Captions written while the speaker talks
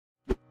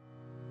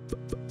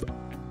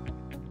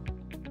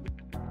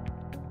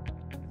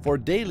For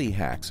daily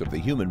hacks of the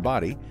human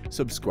body,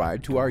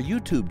 subscribe to our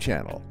YouTube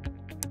channel.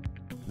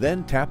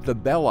 Then tap the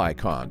bell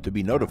icon to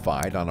be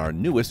notified on our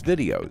newest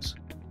videos.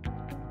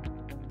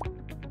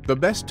 The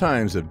best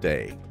times of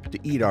day to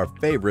eat our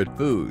favorite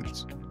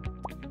foods.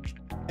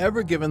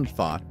 Ever given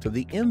thought to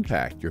the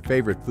impact your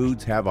favorite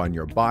foods have on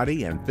your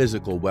body and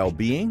physical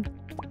well-being?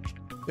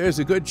 There's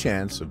a good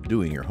chance of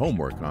doing your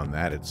homework on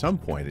that at some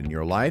point in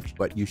your life,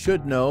 but you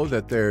should know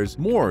that there's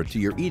more to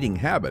your eating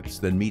habits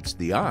than meets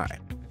the eye.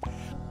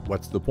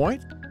 What's the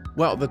point?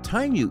 Well, the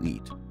time you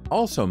eat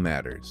also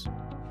matters.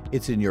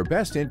 It's in your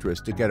best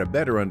interest to get a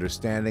better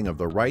understanding of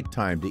the right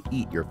time to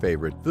eat your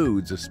favorite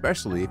foods,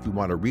 especially if you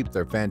want to reap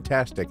their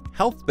fantastic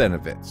health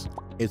benefits.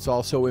 It's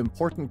also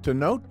important to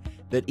note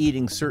that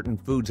eating certain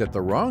foods at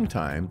the wrong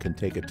time can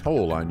take a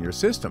toll on your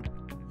system.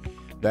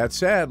 That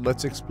said,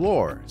 let's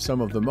explore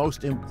some of the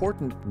most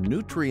important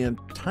nutrient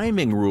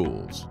timing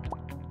rules.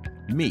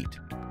 Meat.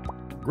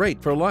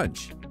 Great for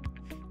lunch.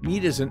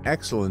 Meat is an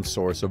excellent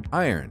source of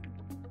iron.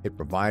 It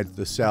provides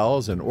the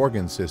cells and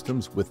organ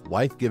systems with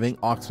life-giving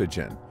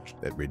oxygen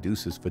that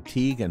reduces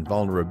fatigue and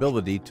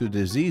vulnerability to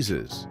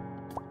diseases.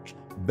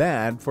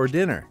 Bad for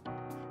dinner.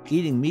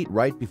 Eating meat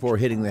right before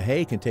hitting the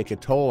hay can take a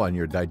toll on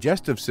your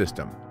digestive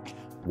system.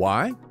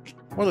 Why?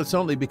 Well, it's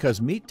only because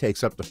meat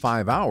takes up to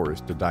 5 hours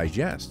to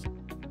digest.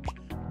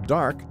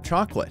 Dark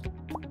chocolate.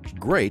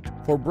 Great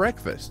for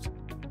breakfast.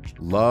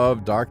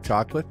 Love dark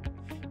chocolate?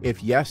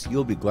 If yes,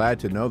 you'll be glad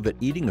to know that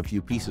eating a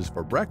few pieces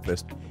for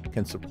breakfast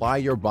can supply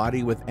your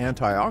body with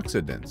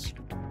antioxidants,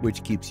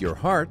 which keeps your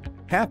heart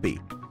happy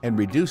and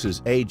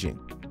reduces aging.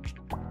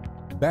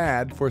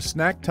 Bad for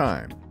snack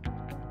time.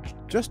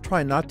 Just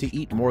try not to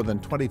eat more than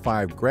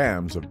 25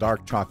 grams of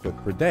dark chocolate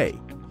per day.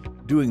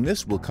 Doing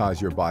this will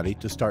cause your body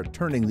to start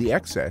turning the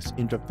excess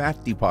into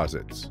fat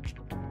deposits.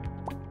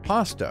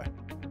 Pasta.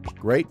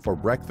 Great for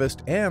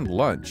breakfast and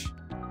lunch.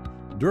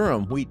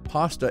 Durum wheat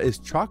pasta is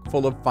chock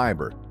full of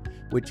fiber,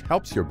 which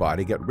helps your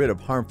body get rid of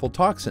harmful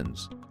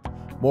toxins.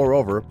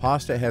 Moreover,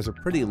 pasta has a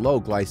pretty low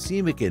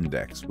glycemic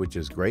index, which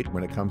is great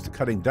when it comes to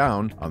cutting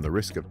down on the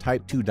risk of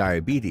type 2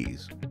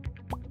 diabetes.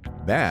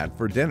 Bad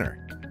for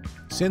dinner.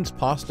 Since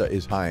pasta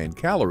is high in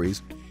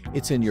calories,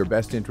 it's in your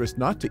best interest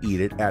not to eat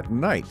it at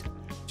night.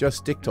 Just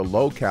stick to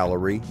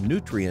low-calorie,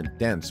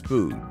 nutrient-dense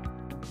food.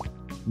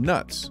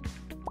 Nuts.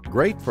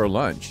 Great for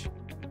lunch.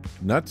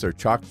 Nuts are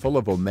chock full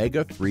of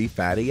omega-3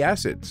 fatty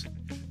acids.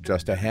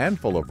 Just a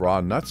handful of raw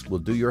nuts will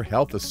do your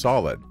health a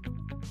solid.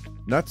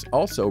 Nuts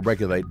also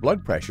regulate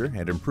blood pressure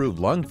and improve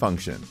lung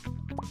function.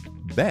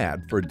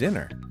 Bad for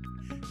dinner.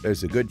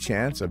 There's a good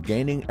chance of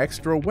gaining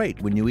extra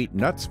weight when you eat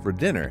nuts for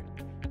dinner,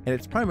 and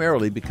it's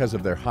primarily because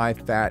of their high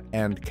fat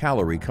and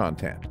calorie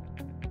content.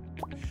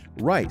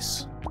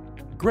 Rice.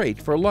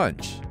 Great for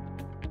lunch.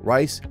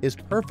 Rice is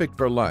perfect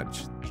for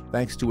lunch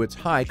thanks to its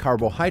high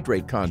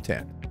carbohydrate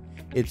content.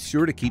 It's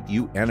sure to keep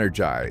you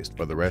energized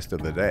for the rest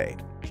of the day.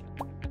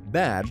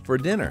 Bad for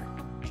dinner.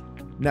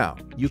 Now,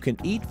 you can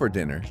eat for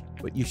dinner,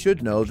 but you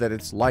should know that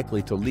it's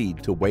likely to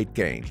lead to weight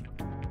gain.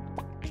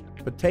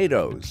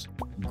 Potatoes.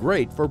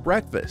 Great for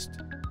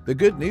breakfast. The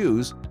good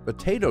news,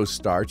 potato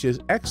starch is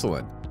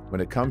excellent when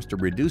it comes to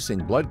reducing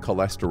blood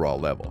cholesterol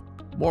level.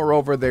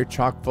 Moreover, they're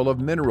chock full of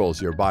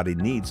minerals your body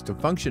needs to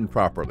function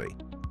properly.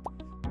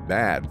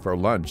 Bad for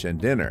lunch and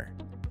dinner.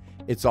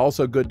 It's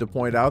also good to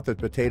point out that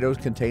potatoes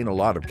contain a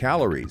lot of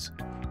calories.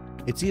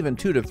 It's even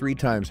 2 to 3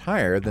 times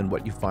higher than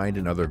what you find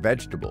in other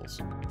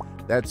vegetables.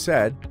 That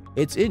said,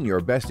 it's in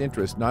your best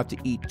interest not to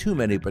eat too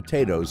many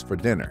potatoes for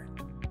dinner.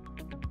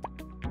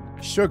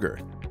 Sugar.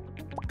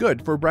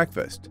 Good for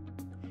breakfast.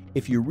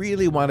 If you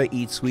really want to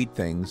eat sweet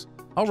things,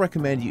 I'll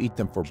recommend you eat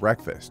them for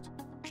breakfast.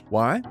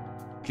 Why?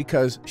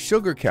 Because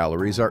sugar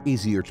calories are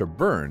easier to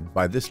burn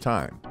by this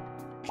time.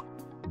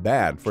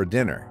 Bad for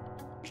dinner.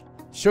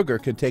 Sugar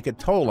can take a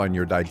toll on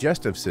your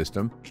digestive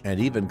system and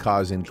even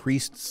cause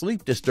increased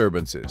sleep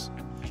disturbances.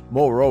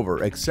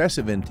 Moreover,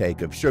 excessive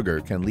intake of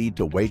sugar can lead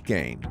to weight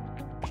gain.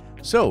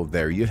 So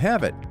there you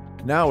have it.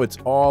 Now it's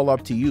all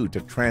up to you to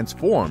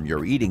transform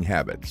your eating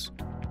habits.